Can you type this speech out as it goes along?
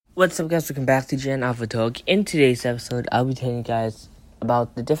What's up, guys? Welcome back to Gen Alpha Talk. In today's episode, I'll be telling you guys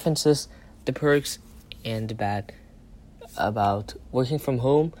about the differences, the perks, and the bad about working from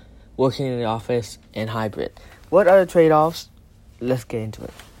home, working in the office, and hybrid. What are the trade-offs? Let's get into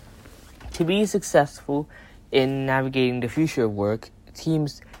it. To be successful in navigating the future of work,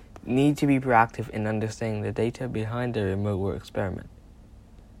 teams need to be proactive in understanding the data behind the remote work experiment.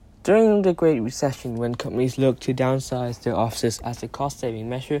 During the Great Recession, when companies looked to downsize their offices as a cost-saving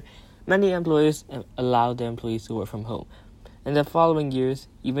measure, many employers allowed their employees to work from home. In the following years,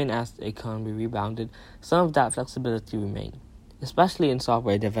 even as the economy rebounded, some of that flexibility remained, especially in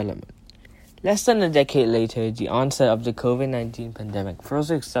software development. Less than a decade later, the onset of the COVID-19 pandemic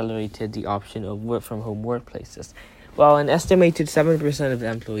further accelerated the option of work-from-home workplaces, while an estimated 7% of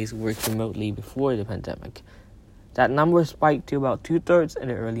employees worked remotely before the pandemic. That number spiked to about two-thirds in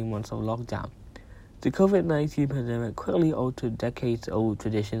the early months of lockdown. The COVID-19 pandemic quickly altered decades-old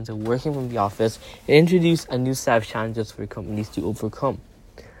traditions of working from the office and introduced a new set of challenges for companies to overcome.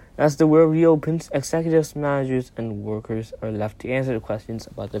 As the world reopens, executives, managers, and workers are left to answer the questions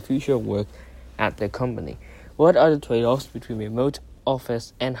about the future of work at their company. What are the trade-offs between remote,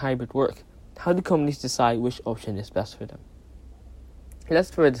 office, and hybrid work? How do companies decide which option is best for them?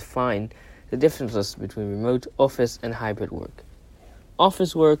 Let's first define the differences between remote, office, and hybrid work.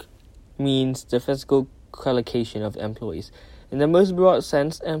 Office work means the physical collocation of employees. In the most broad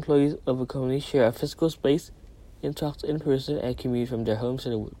sense, employees of a company share a physical space, interact in person, and commute from their homes to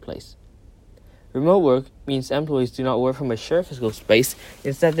the workplace. Remote work means employees do not work from a shared physical space.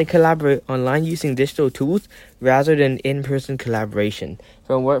 Instead, they collaborate online using digital tools rather than in-person collaboration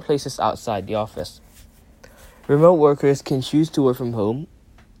from workplaces outside the office. Remote workers can choose to work from home,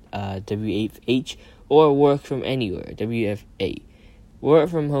 WFH, or work from anywhere, WFA. Work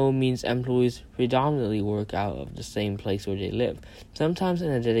from home means employees predominantly work out of the same place where they live, sometimes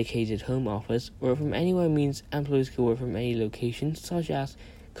in a dedicated home office. Work from anywhere means employees can work from any location, such as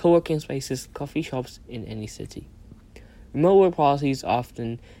co-working spaces, coffee shops in any city. Remote work policies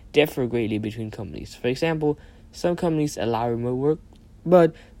often differ greatly between companies. For example, some companies allow remote work,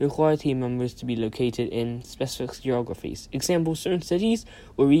 but require team members to be located in specific geographies. Example, certain cities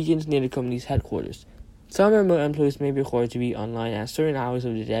or regions near the company's headquarters. Some remote employees may be required to be online at certain hours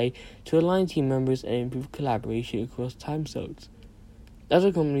of the day to align team members and improve collaboration across time zones.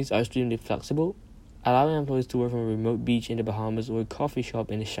 Other companies are extremely flexible, allowing employees to work from a remote beach in the Bahamas or a coffee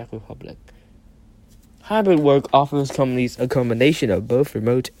shop in the Czech Republic. Hybrid work offers companies a combination of both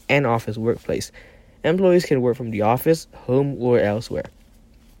remote and office workplace. Employees can work from the office, home, or elsewhere.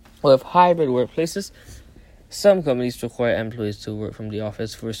 With hybrid workplaces, some companies require employees to work from the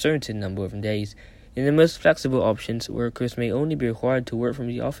office for a certain number of days. In the most flexible options, workers may only be required to work from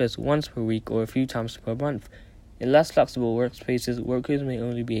the office once per week or a few times per month. In less flexible workspaces, workers may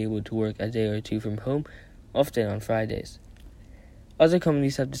only be able to work a day or two from home, often on Fridays. Other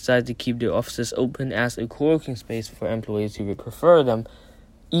companies have decided to keep their offices open as a co-working space for employees who would prefer them,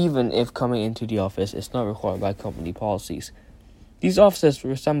 even if coming into the office is not required by company policies. These offices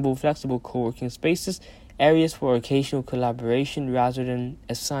resemble flexible co-working spaces, areas for occasional collaboration rather than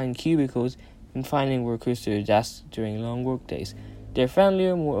assigned cubicles, confining workers to their desks during long workdays. They're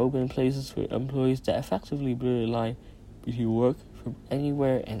friendlier, more open places for employees that effectively blur the line between work from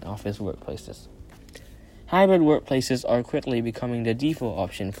anywhere and office workplaces. Hybrid workplaces are quickly becoming the default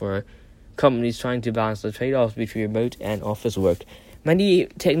option for companies trying to balance the trade-offs between remote and office work. Many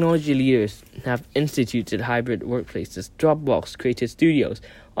technology leaders have instituted hybrid workplaces. Dropbox created studios,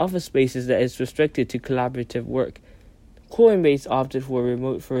 office spaces that is restricted to collaborative work. Coinbase opted for a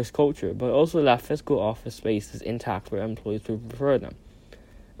remote-first culture, but also left physical office spaces intact for employees who prefer them.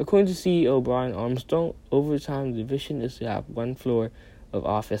 According to CEO Brian Armstrong, over time the vision is to have one floor of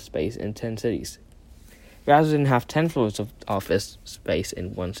office space in 10 cities, rather than have 10 floors of office space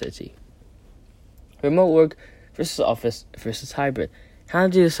in one city. Remote work versus office versus hybrid. How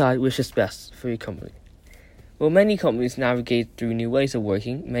do you decide which is best for your company? While many companies navigate through new ways of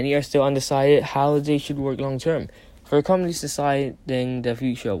working, many are still undecided how they should work long-term. For companies deciding the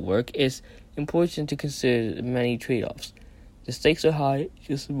future of work, it's important to consider the many trade-offs. The stakes are high.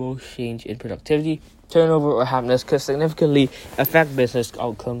 Just a small change in productivity, turnover, or happiness could significantly affect business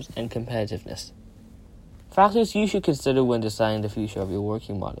outcomes and competitiveness. Factors you should consider when deciding the future of your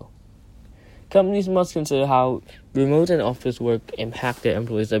working model. Companies must consider how remote and office work impact their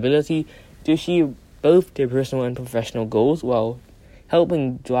employees' ability to achieve both their personal and professional goals while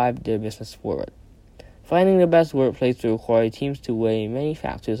helping drive their business forward. Finding the best workplace will require teams to weigh many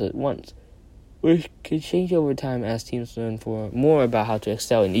factors at once, which could change over time as teams learn more about how to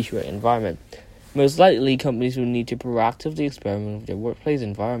excel in each environment. Most likely, companies will need to proactively experiment with their workplace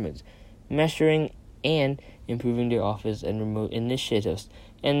environments, measuring and improving their office and remote initiatives,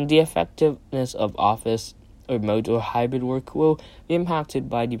 and the effectiveness of office, remote, or hybrid work will be impacted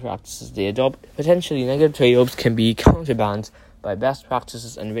by the practices they adopt. Potentially negative trade-offs can be counterbalanced by best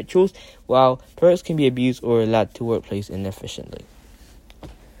practices and rituals, while perks can be abused or led to workplace inefficiently.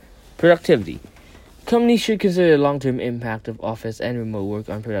 Productivity. Companies should consider the long-term impact of office and remote work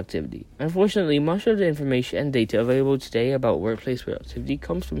on productivity. Unfortunately, much of the information and data available today about workplace productivity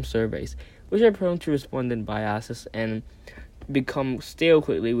comes from surveys, which are prone to respondent biases and become stale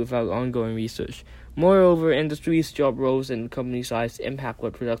quickly without ongoing research. Moreover, industries, job roles, and company size impact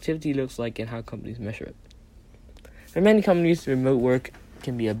what productivity looks like and how companies measure it. For many companies, remote work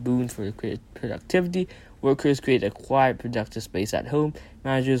can be a boon for productivity. Workers create a quiet, productive space at home.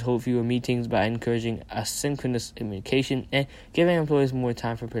 Managers hold fewer meetings by encouraging asynchronous communication and giving employees more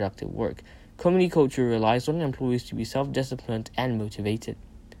time for productive work. Company culture relies on employees to be self-disciplined and motivated.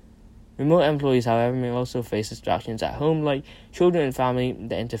 Remote employees, however, may also face distractions at home, like children and family,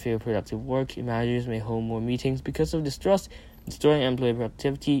 that interfere with productive work. Managers may hold more meetings because of distrust, destroying employee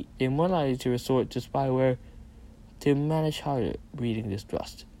productivity. They're more likely to resort to spyware to manage harder, breeding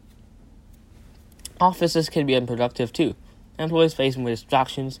distrust. Offices can be unproductive too. Employees face more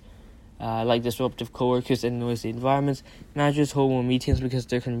distractions, like disruptive coworkers and noisy environments. Managers hold more meetings because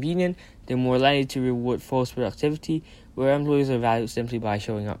they're convenient. They're more likely to reward false productivity, where employees are valued simply by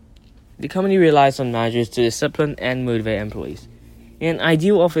showing up. The company relies on managers to discipline and motivate employees. In an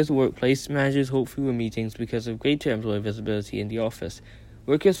ideal office workplace, managers hold fewer meetings because of greater employee visibility in the office.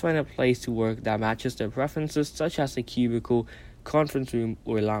 Workers find a place to work that matches their preferences, such as a cubicle, conference room,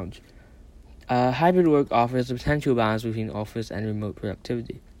 or lounge. Hybrid work offers a potential balance between office and remote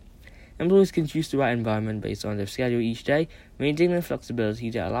productivity. Employees can choose the right environment based on their schedule each day, maintaining the flexibility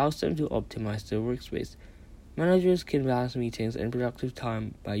that allows them to optimize their workspace. Managers can balance meetings and productive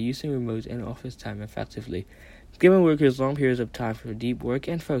time by using remote and office time effectively, giving workers long periods of time for deep work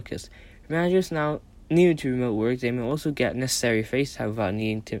and focus. Managers now new to remote work, they may also get necessary face time without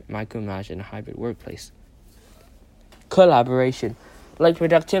needing to micromanage in a hybrid workplace. Collaboration. Like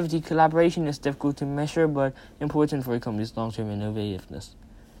productivity, collaboration is difficult to measure but important for a company's long-term innovativeness.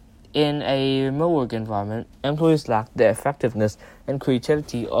 In a remote work environment, employees lack the effectiveness and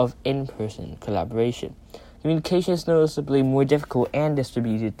creativity of in-person collaboration. Communication is noticeably more difficult, and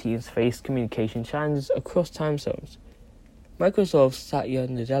distributed teams face communication challenges across time zones. Microsoft's Satya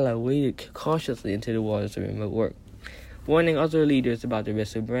Nadella waded cautiously into the waters of remote work, warning other leaders about the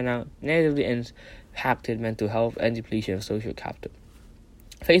risk of burnout, negatively impacted mental health, and depletion of social capital.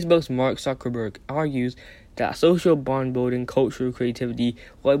 Facebook's Mark Zuckerberg argues that social bond building, cultural creativity,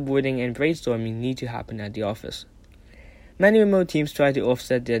 whiteboarding, and brainstorming need to happen at the office. Many remote teams try to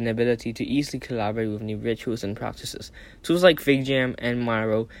offset their inability to easily collaborate with new rituals and practices. Tools like FigJam and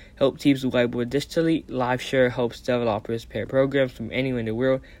Miro help teams whiteboard digitally. LiveShare helps developers pair programs from anywhere in the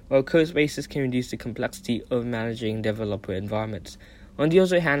world, while Codespaces can reduce the complexity of managing developer environments. On the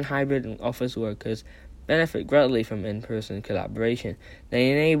other hand, hybrid and office workers benefit greatly from in-person collaboration.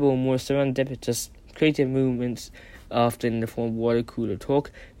 They enable more serendipitous, creative movements, often in the form of water cooler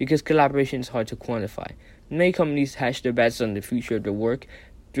talk, because collaboration is hard to quantify. Many companies hedge their bets on the future of their work.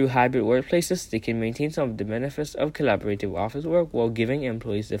 Through hybrid workplaces, they can maintain some of the benefits of collaborative office work while giving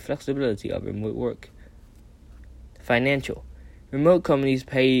employees the flexibility of remote work. Financial. Remote companies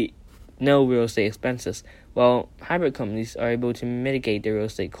pay no real estate expenses, while hybrid companies are able to mitigate their real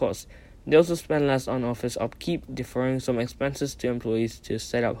estate costs. They also spend less on office upkeep, deferring some expenses to employees to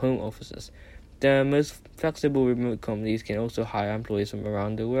set up home offices. The most flexible remote companies can also hire employees from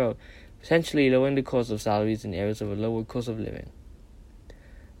around the world, potentially lowering the cost of salaries in areas of a lower cost of living.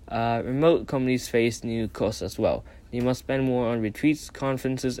 Remote companies face new costs as well. They must spend more on retreats,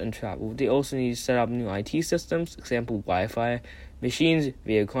 conferences, and travel. They also need to set up new IT systems, example Wi-Fi, machines,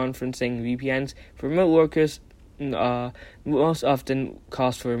 video conferencing, VPNs. For remote workers, most often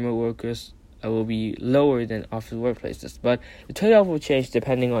costs for remote workers will be lower than office workplaces, but the trade-off will change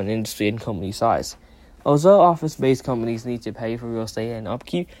depending on industry and company size. Although office-based companies need to pay for real estate and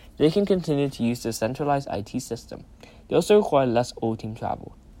upkeep, they can continue to use the centralized IT system. They also require less all-team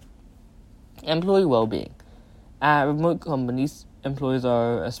travel. Employee well-being. At remote companies, employees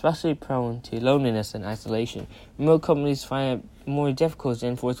are especially prone to loneliness and isolation. Remote companies find it more difficult to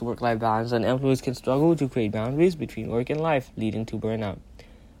enforce work-life balance, and employees can struggle to create boundaries between work and life, leading to burnout.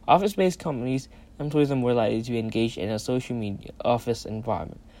 Office-based companies, employees are more likely to be engaged in a social media office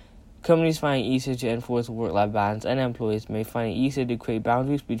environment. Companies find it easier to enforce work-life balance, and employees may find it easier to create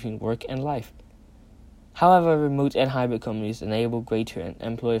boundaries between work and life. However, remote and hybrid companies enable greater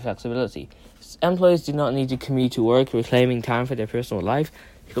employee flexibility. Employees do not need to commute to work, reclaiming time for their personal life.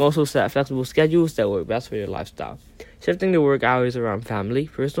 They can also set flexible schedules that work best for their lifestyle, shifting their work hours around family,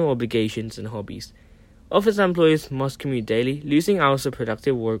 personal obligations, and hobbies. Office employees must commute daily, losing hours of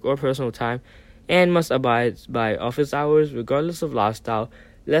productive work or personal time, and must abide by office hours regardless of lifestyle.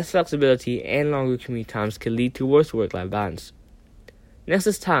 Less flexibility and longer commute times can lead to worse work-life balance. Next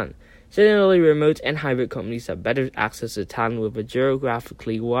is talent. Generally, remote and hybrid companies have better access to talent with a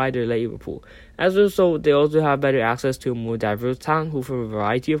geographically wider labor pool. As a result, they also have better access to a more diverse talent pool from a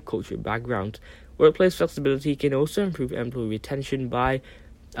variety of cultural backgrounds. Workplace flexibility can also improve employee retention by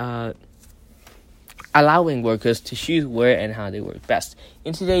allowing workers to choose where and how they work best.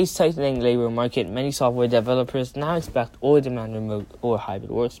 In today's tightening labor market, many software developers now expect or demand remote or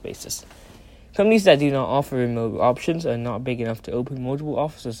hybrid workspaces. Companies that do not offer remote options are not big enough to open multiple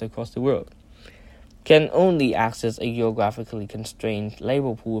offices across the world, can only access a geographically constrained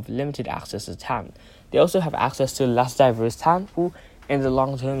labor pool with limited access to talent. They also have access to a less diverse talent pool. In the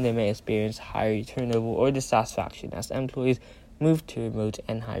long term, they may experience higher turnover or dissatisfaction as employees move to remote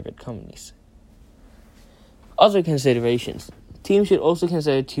and hybrid companies. Other considerations. Teams should also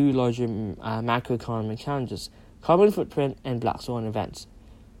consider two larger macroeconomic challenges: carbon footprint and black swan events.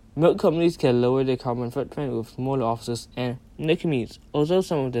 Remote companies can lower their carbon footprint with smaller offices and no commutes, although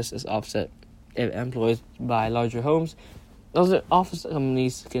some of this is offset if employees buy larger homes. Other office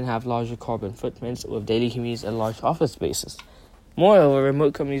companies can have larger carbon footprints with daily commutes and large office spaces. Moreover,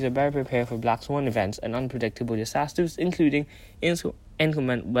 remote companies are better prepared for black swan events and unpredictable disasters, including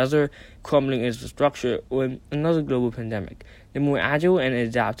inclement weather, crumbling infrastructure, or another global pandemic. They're more agile and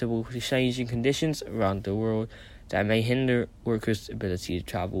adaptable to changing conditions around the world that may hinder workers' ability to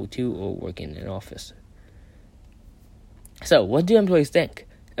travel to or work in an office. So, what do employees think?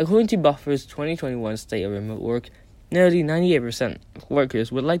 According to Buffer's 2021 State of Remote Work, nearly 98% of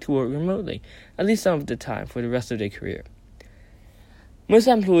workers would like to work remotely, at least some of the time, for the rest of their career. Most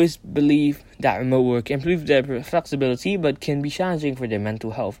employees believe that remote work improves their flexibility but can be challenging for their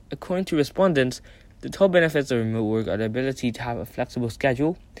mental health. According to respondents, the top benefits of remote work are the ability to have a flexible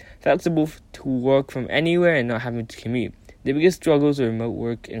schedule, flexible to work from anywhere and not having to commute. The biggest struggles of remote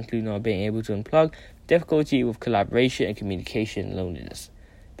work include not being able to unplug, difficulty with collaboration and communication, and loneliness.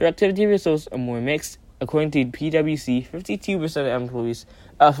 Productivity results are more mixed. According to PwC, 52%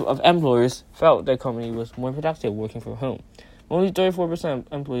 of employers felt their company was more productive working from home. Only 34%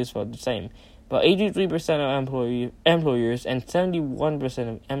 of employees felt the same, but 83% of employers and 71%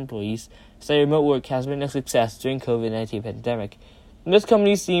 of employees say remote work has been a success during COVID-19 pandemic. Most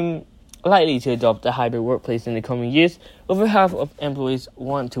companies seem likely to adopt a hybrid workplace in the coming years. Over half of employees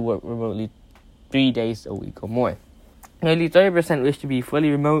want to work remotely 3 days a week or more. Nearly 30% wish to be fully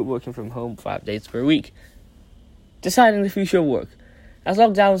remote, working from home 5 days per week. Deciding the future of work. As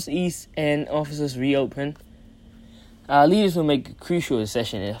lockdowns ease and offices reopen, leaders will make a crucial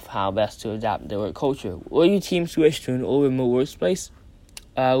decision of how best to adapt their work culture. Will your team switch to an all-remote workplace?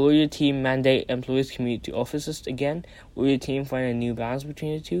 Will your team mandate employees commute to offices again? Will your team find a new balance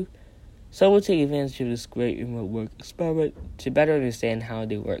between the two? Some will take advantage of this great remote work experiment to better understand how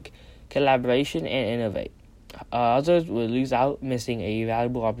they work, collaboration, and innovate. Others will lose out, missing a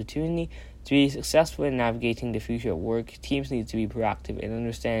valuable opportunity. To be successful in navigating the future of work, teams need to be proactive and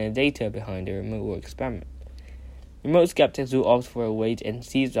understand the data behind the remote work experiment. Remote skeptics will opt for a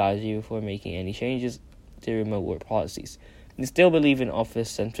wait-and-see strategy before making any changes to remote work policies. They still believe in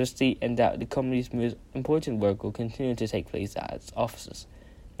office centricity and that the company's most important work will continue to take place at its offices.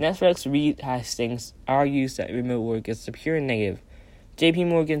 Netflix Reed Hastings argues that remote work is a pure negative. JP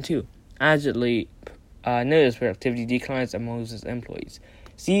Morgan, too, allegedly noticed productivity declines among its employees.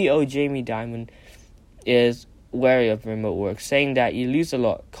 CEO Jamie Dimon is wary of remote work, saying that you lose a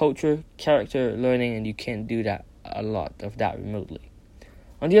lot: culture, character, learning, and you can't do a lot of that remotely.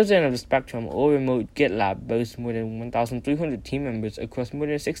 On the other end of the spectrum, all remote GitLab boasts more than 1,300 team members across more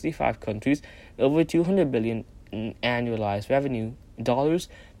than 65 countries, over $200 billion in annualized revenue dollars.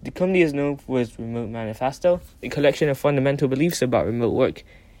 The company is known for its Remote Manifesto, a collection of fundamental beliefs about remote work.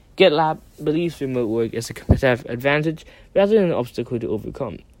 GitLab believes remote work is a competitive advantage rather than an obstacle to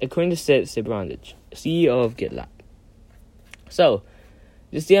overcome, according to Sid Sijbrandij, CEO of GitLab. So,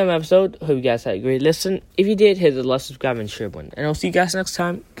 this is the end of the episode. Hope you guys had a great listen. If you did, hit the like, subscribe, and share button. And I'll see you guys next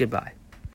time. Goodbye.